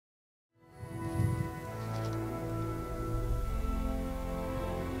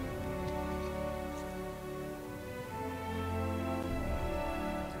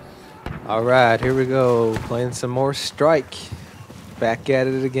Alright, here we go. Playing some more Strike. Back at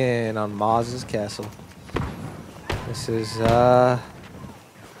it again on Maz's Castle. This is probably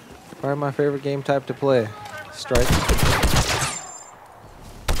my favorite game type to play. Strike.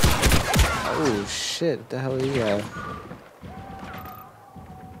 Oh shit, what the hell are you got?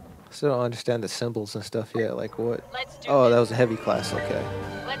 Still don't understand the symbols and stuff yet. Like what? Oh, that was a heavy class, okay.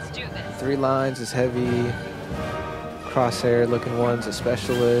 Let's do this. 3 lines is heavy. Crosshair looking one's a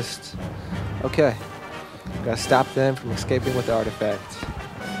specialist. Okay. Gotta stop them from escaping with the artifact.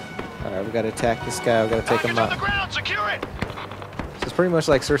 Alright, we gotta attack this guy, we gotta take him out. So it's pretty much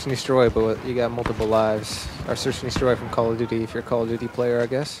like Search and Destroy, but you got multiple lives. Or Search and Destroy from Call of Duty if you're a Call of Duty player, I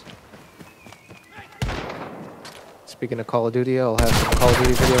guess. Speaking of Call of Duty, I'll have some Call of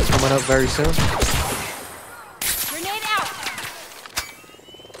Duty videos coming up very soon. Grenade out.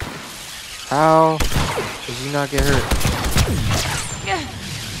 How did you not get hurt?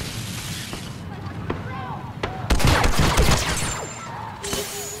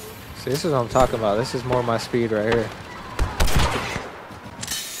 See, this is what I'm talking about. This is more my speed right here.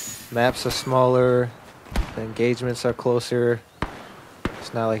 Maps are smaller. The engagements are closer.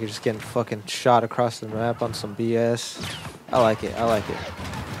 It's not like you're just getting fucking shot across the map on some BS. I like it. I like it.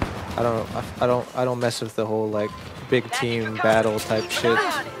 I don't mess with the whole like big team battle type shit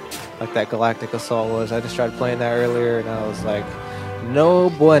like that Galactic Assault was. I just tried playing that earlier and I was like,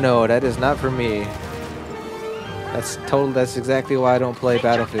 no bueno, that is not for me. That's exactly why I don't play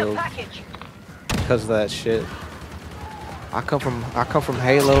Battlefield. Because of that shit. I come from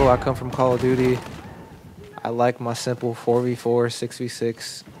Halo, I come from Call of Duty. I like my simple 4v4,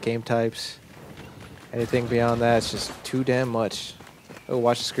 6v6 game types. Anything beyond that, it's just too damn much. Oh,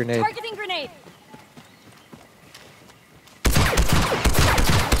 watch this grenade. Targeting grenade.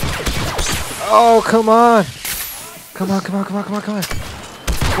 Oh, come on. Come on, come on, come on, come on, come on.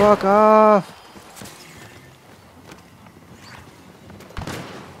 Fuck off.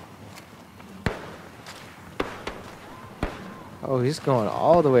 Oh, he's going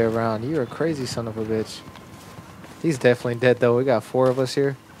all the way around. You're a crazy son of a bitch. He's definitely dead, though. We got 4 of us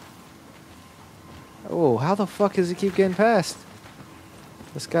here. Oh, how the fuck does he keep getting past?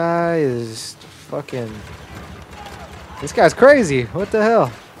 This guy is fucking... This guy's crazy. What the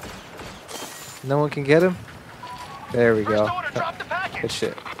hell? No one can get him? There we go. Good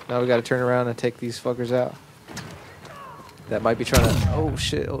shit. Now we gotta turn around and take these fuckers out. That might be trying to... Oh,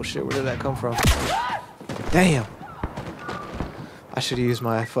 shit. Oh, shit. Where did that come from? Damn. I should have used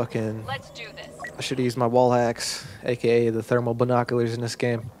my fucking... Let's do this. I should have used my wall hacks, aka the thermal binoculars in this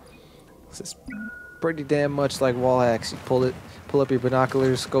game. This is pretty damn much like wall hacks. You pull up your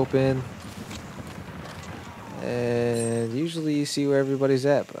binoculars, scope in, and usually you see where everybody's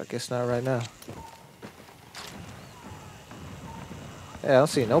at, but I guess not right now. Yeah, I don't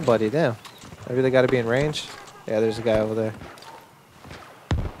see nobody. Damn. I really got to be in range. Yeah, there's a guy over there.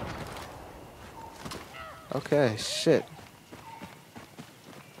 Okay, shit.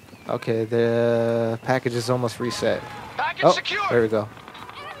 Okay, the package is almost reset. Oh, there we go.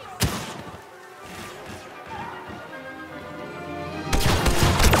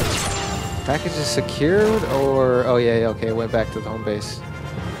 Package is secured, or... Oh, yeah, okay, it went back to the home base.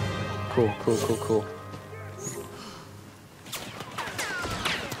 Cool, cool, cool, cool.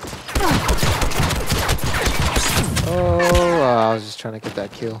 Oh, I was just trying to get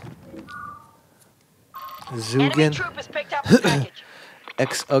that kill. Zugan.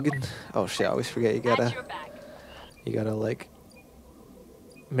 X-Uggen. Oh shit, I always forget. You gotta like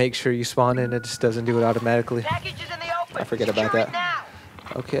make sure you spawn in. It just doesn't do it automatically. I forget about that.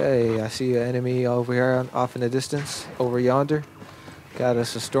 Okay, I see an enemy over here off in the distance, over yonder. Got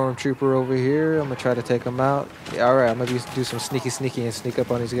us a Stormtrooper over here. I'm gonna try to take him out. Yeah, alright, I'm gonna do some sneaky and sneak up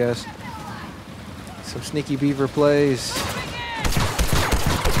on these guys. Some sneaky beaver plays.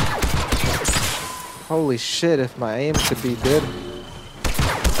 Holy shit, if my aim could be good.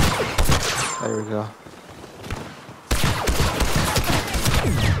 There we go.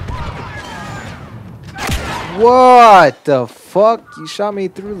 What the fuck? You shot me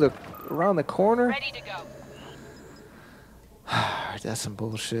through around the corner? Ready to go. That's some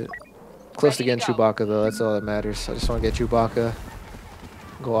bullshit. Close to getting Chewbaca though, that's all that matters. I just want to get Chewbaca.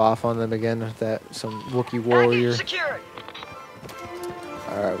 Go off on them again with some Wookie warrior.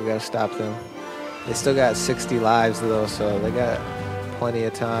 Alright, we gotta stop them. They still got 60 lives though, so they got plenty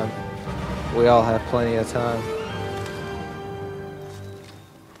of time. We all have plenty of time.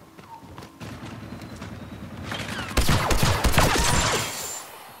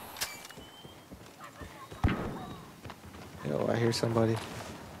 Yo, I hear somebody.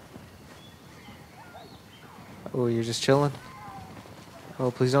 Oh, you're just chilling? Oh,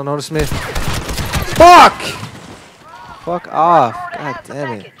 please don't notice me. Fuck! Fuck off. God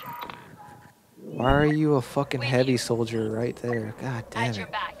damn it. Why are you a fucking heavy soldier right there? God damn it.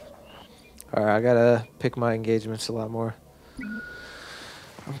 Alright, I gotta pick my engagements a lot more.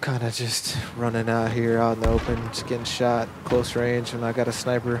 I'm kind of just running out here out in the open, just getting shot close range, and I got a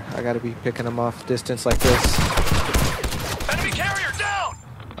sniper. I gotta be picking them off distance like this. Enemy carrier down!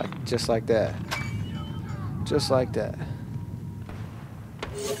 Like, just like that. Just like that.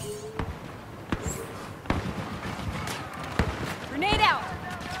 Grenade out!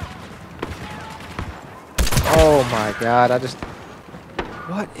 Oh my god, I just...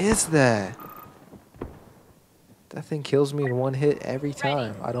 What is that? That thing kills me in one hit every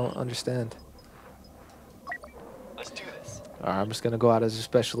time. I don't understand. Let's do this. Alright, I'm just gonna go out as a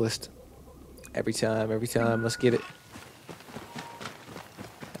specialist. Every time. Let's get it.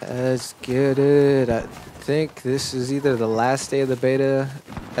 Let's get it. I think this is either the last day of the beta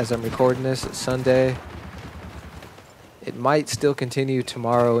as I'm recording this. It's Sunday. It might still continue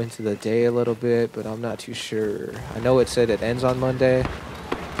tomorrow into the day a little bit, but I'm not too sure. I know it said it ends on Monday.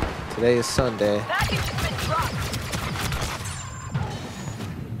 Today is Sunday. Package has been dropped.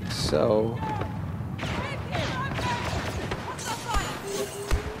 So...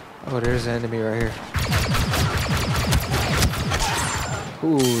 Oh, there's an enemy right here.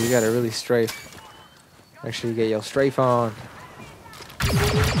 Ooh, you gotta really strafe. Make sure you get your strafe on.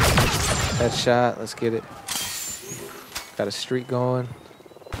 Headshot, let's get it. Got a streak going.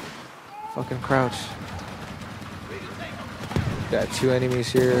 Fucking crouch. Got two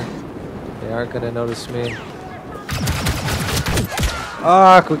enemies here. They aren't gonna notice me.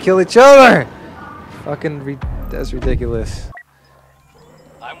 Ah, we kill each other! Fucking that's ridiculous.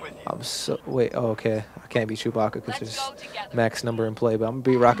 I'm with you. I'm so wait. Oh, okay. I can't be Chewbacca because there's max number in play, but I'm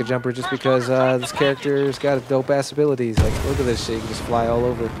gonna be RocketTrooper just because this character's got dope ass abilities. Like, look at this shit. You can just fly all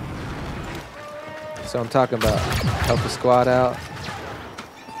over. So I'm talking about help the squad out.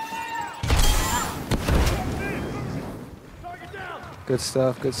 Good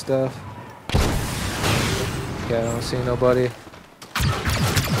stuff. Good stuff. Okay, I don't see nobody.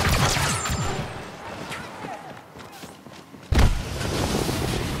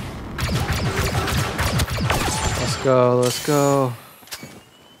 Let's go, let's go.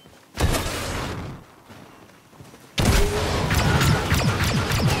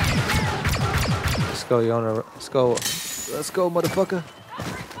 Let's go, Yoda. Let's go. Let's go, motherfucker.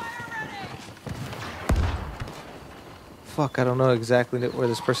 Fuck, I don't know exactly where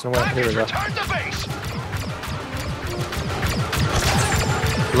this person went. Here we go.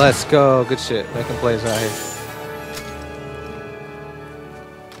 Let's go. Good shit. Making plays out here.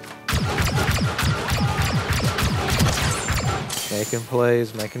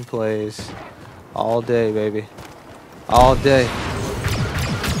 Making plays. All day, baby. All day.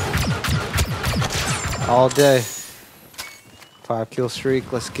 All day. 5 kill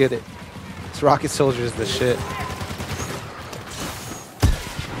streak. Let's get it. This rocket soldier is the shit.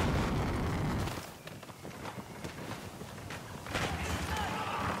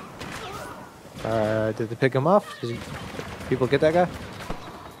 Did they pick him off? Did people get that guy?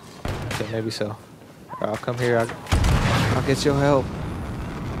 Okay, maybe so. I'll come here. I'll get your help.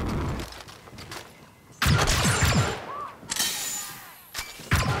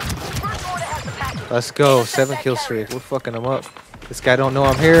 Let's go. 7 kill streak. We're fucking him up. This guy don't know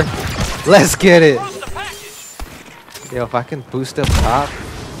I'm here. Let's get it. Yo, if I can boost up top.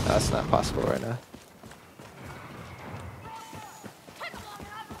 No, that's not possible right now.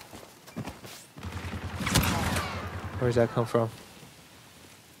 Where's that come from?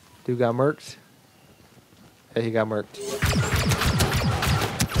 Dude got murked? Yeah, he got murked.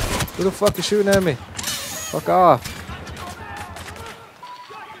 Who the fuck is shooting at me? Fuck off.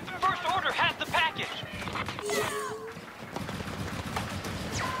 First order has the package.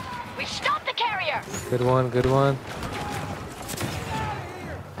 We stopped the carrier. Good one, good one.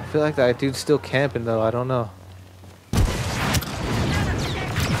 I feel like that dude's still camping though, I don't know.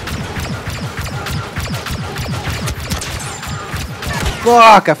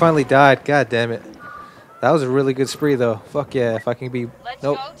 Fuck, I finally died. God damn it. That was a really good spree though. Fuck yeah, if I can be...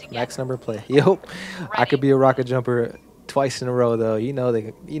 Nope, max number play. Yup. I could be a rocket jumper twice in a row though. You know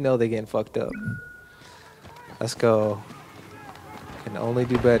they getting fucked up. Let's go. Can only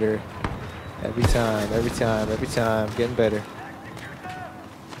do better. Every time. Getting better.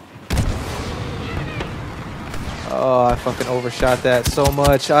 Oh, I fucking overshot that so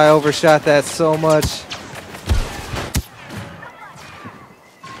much. I overshot that so much.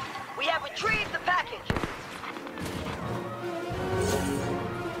 We have retrieved the package.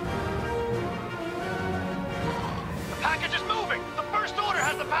 The package is moving. The first order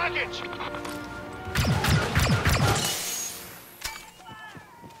package.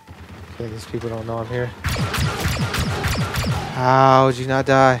 Okay, these people don't know I'm here. How would you not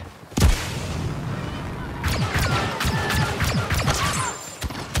die?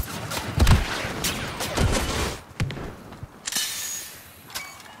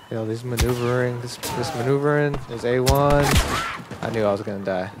 Yo, this maneuvering, this maneuvering is A1. I knew I was gonna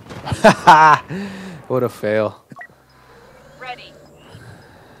die. What a fail. Ready.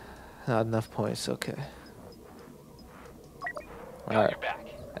 Not enough points, okay. Got Alright. your back.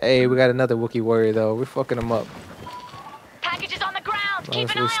 Hey, we got another Wookiee warrior though. We're fucking them up. Package is on the ground. As long Keep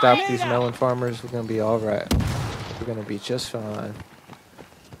as an we eye stop on it. these melon farmers, we're gonna be alright. We're gonna be just fine.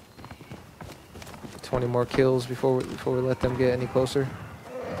 20 more kills before we let them get any closer.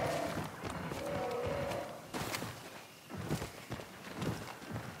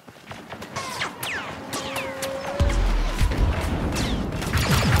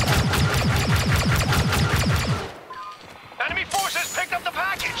 Enemy forces picked up the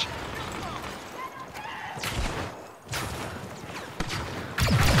package.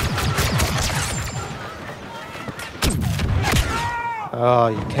 Oh,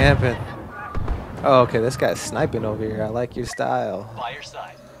 you camping. Oh, okay, this guy's sniping over here. I like your style. By your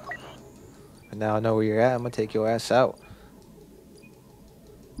side. And now I know where you're at. I'm gonna take your ass out.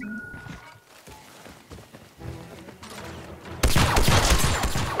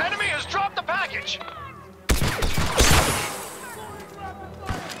 Enemy has dropped the package.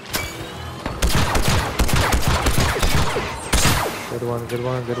 Good one, good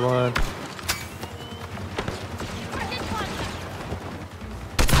one, good one.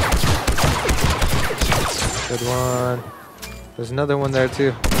 Good one. There's another one there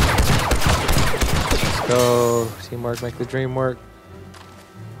too. Let's go. Teamwork, make the dream work.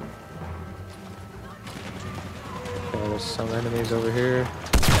 Okay, there's some enemies over here.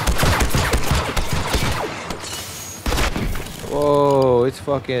 Whoa, it's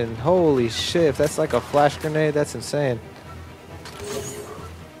fucking, holy shit. If that's like a flash grenade, that's insane.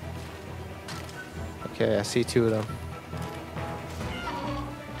 Okay, I see two of them.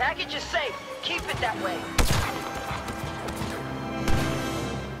 Package is safe. Keep it that way.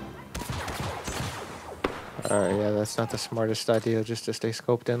 Alright, yeah, that's not the smartest idea just to stay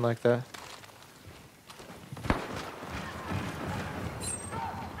scoped in like that.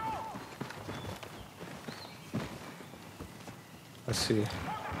 Let's see.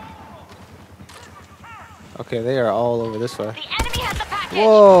 Okay, they are all over this way. The enemy has the package.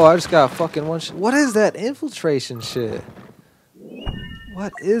 Whoa, I just got fucking one shot. What is that infiltration shit?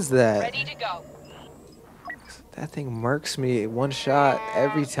 What is that? Ready to go. That thing murks me one shot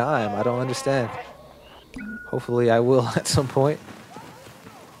every time. I don't understand. Hopefully I will at some point.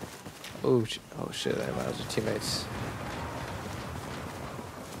 Oh, oh shit, those are teammates.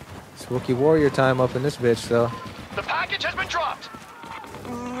 It's Wookiee warrior time up in this bitch though. The package has been dropped.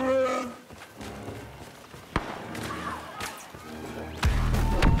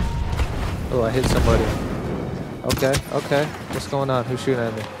 Oh, I hit somebody. Okay, okay. What's going on? Who's shooting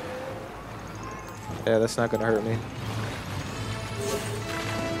at me? Yeah, that's not gonna hurt me.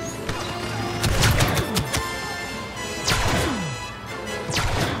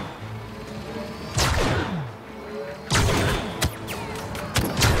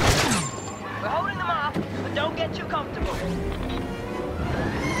 We're holding them off, but don't get too comfortable.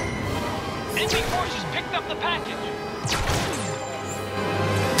 Enemy forces picked up the package.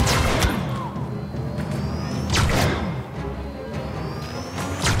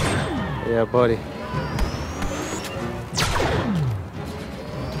 Yeah, buddy.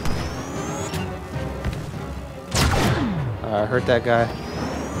 I hurt that guy.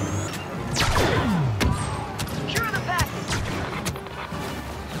 Secure the package.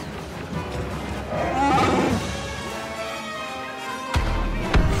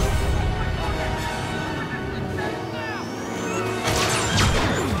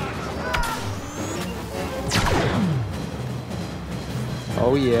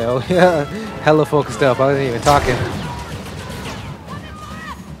 Oh yeah, oh yeah. Hella focused up. I wasn't even talking.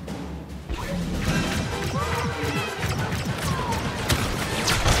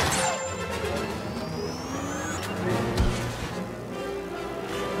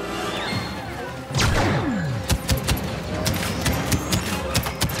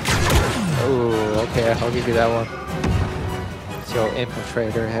 Oh, okay. I'll give you that one. It's your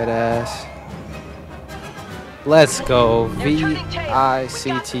infiltrator head ass. Let's go. V-I-C-T-O-R-Y.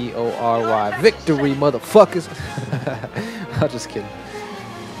 Victory, motherfuckers. I'm just kidding.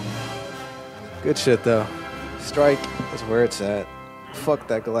 Good shit, though. Strike is where it's at. Fuck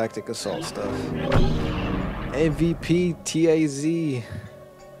that galactic assault stuff. MVP TAZ.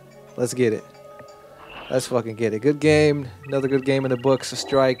 Let's get it. Let's fucking get it. Good game. Another good game in the books. A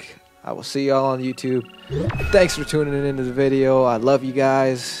strike. I will see y'all on YouTube. Thanks for tuning into the video. I love you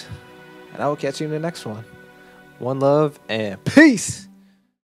guys. And I will catch you in the next one. One love and peace.